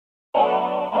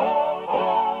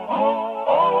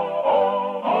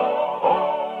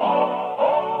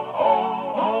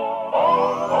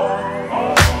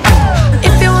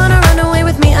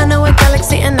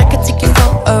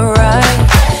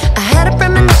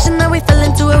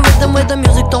rhythm where the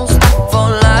music don't stop for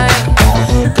life.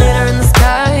 Glitter in the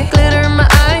sky, glitter in my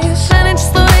eyes, shining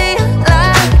just the way you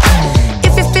like.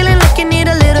 If you're feeling like you need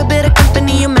a little bit of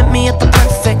company, you met me at the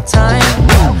perfect time.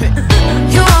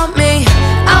 You want me,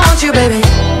 I want you, baby,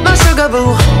 my sugar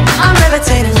boo. I'm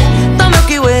levitating, the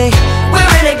Milky Way, we're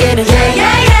renegading. Yeah,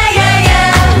 yeah, yeah, yeah,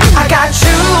 yeah. I got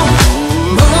you,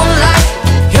 moonlight,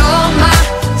 you're my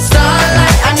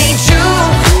starlight. I need you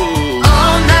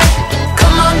all night,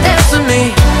 come on dance with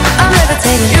me. I'm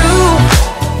levitating. You,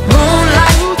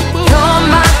 moonlight, you're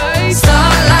my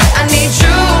starlight. I need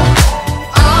you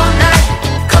all night,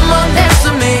 come on dance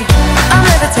with me. I'm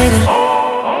levitating.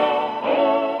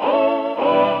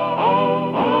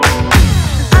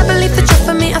 I believe that you're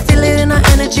for me, I feel it in our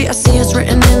energy, I see it's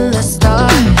written in the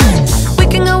stars. We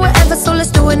can go wherever, so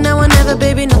let's do it now or never,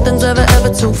 baby, nothing's ever,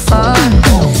 ever too far.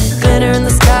 Glitter in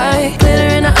the sky,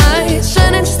 glitter in our eyes,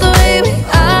 shining just the way we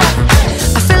are.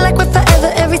 I feel like we're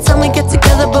forever every time we get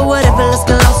together, but whatever, let's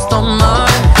get lost on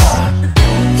Mars.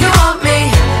 You want me,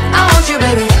 I want you,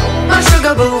 baby, my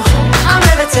sugar boo. I'm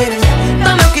levitating,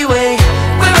 the Milky Way,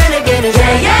 we're renegading.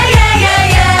 Yeah, yeah, yeah, yeah,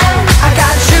 yeah. I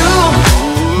got you,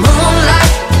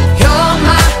 moonlight, you're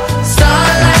my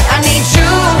starlight. I need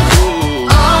you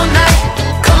all night,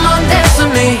 come on dance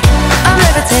with me. I'm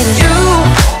levitating. You,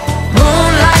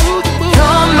 moonlight,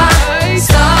 you're my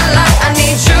starlight. I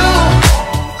need you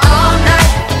all night,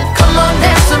 come on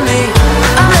dance with me.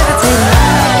 I'm levitating.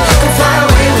 You can fly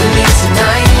away with me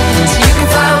tonight, so you can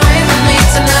fly away with me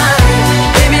tonight.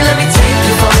 Baby, let me take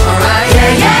you for a ride.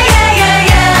 Yeah, yeah, yeah, yeah,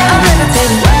 yeah. I'm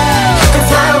levitating. You can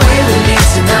fly away with me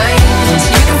tonight, so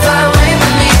you can fly away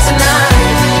with me tonight.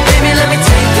 Baby, let me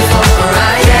take you for a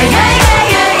ride. Yeah, yeah,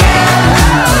 yeah, yeah,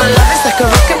 yeah. My love is like a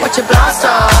rocket, watch it blast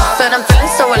off, and I'm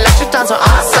feeling so electric, dance on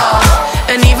awesome.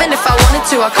 And even if I wanted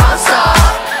to, I can't stop.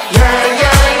 Yeah,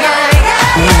 yeah, yeah, yeah,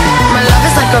 yeah. My love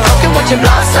is like a rocket, watch it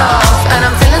blast off, and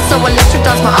I'm feeling so electric,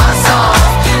 dance my ass off.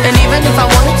 And even if I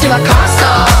wanted to, I can't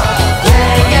stop. Yeah,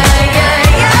 yeah, yeah,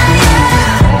 yeah,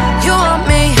 yeah. You want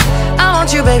me, I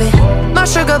want you, baby, my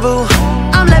sugar boo.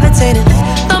 I'm levitating,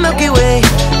 the Milky Way,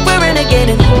 we're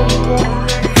renegading.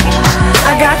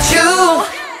 I got you,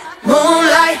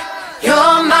 moonlight,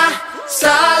 you're my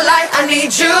starlight. I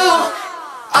need you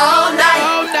all night,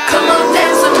 come on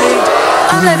dance with me.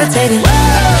 I'm levitating.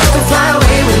 You can fly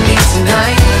away with me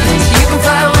tonight, so you can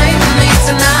fly away with me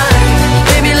tonight.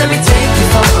 Baby, let me take you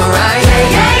for a ride. Yeah,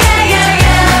 yeah, yeah, yeah,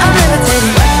 yeah. I'm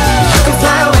levitating. You can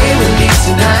fly away with me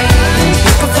tonight,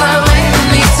 you can fly away with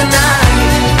me tonight.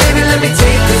 Baby, let me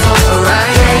take you for a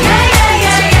ride. Yeah, yeah, yeah,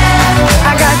 yeah, yeah.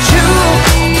 I got you,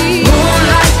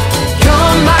 moonlight,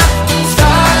 you're my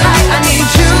starlight. I need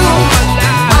you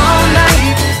all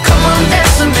night, come on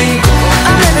dance with me.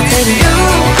 I'm levitating. You,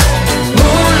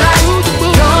 moonlight,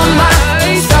 you're my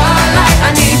starlight.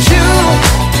 I need you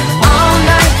all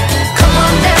night, come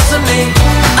on dance with me.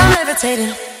 I'm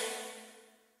levitating.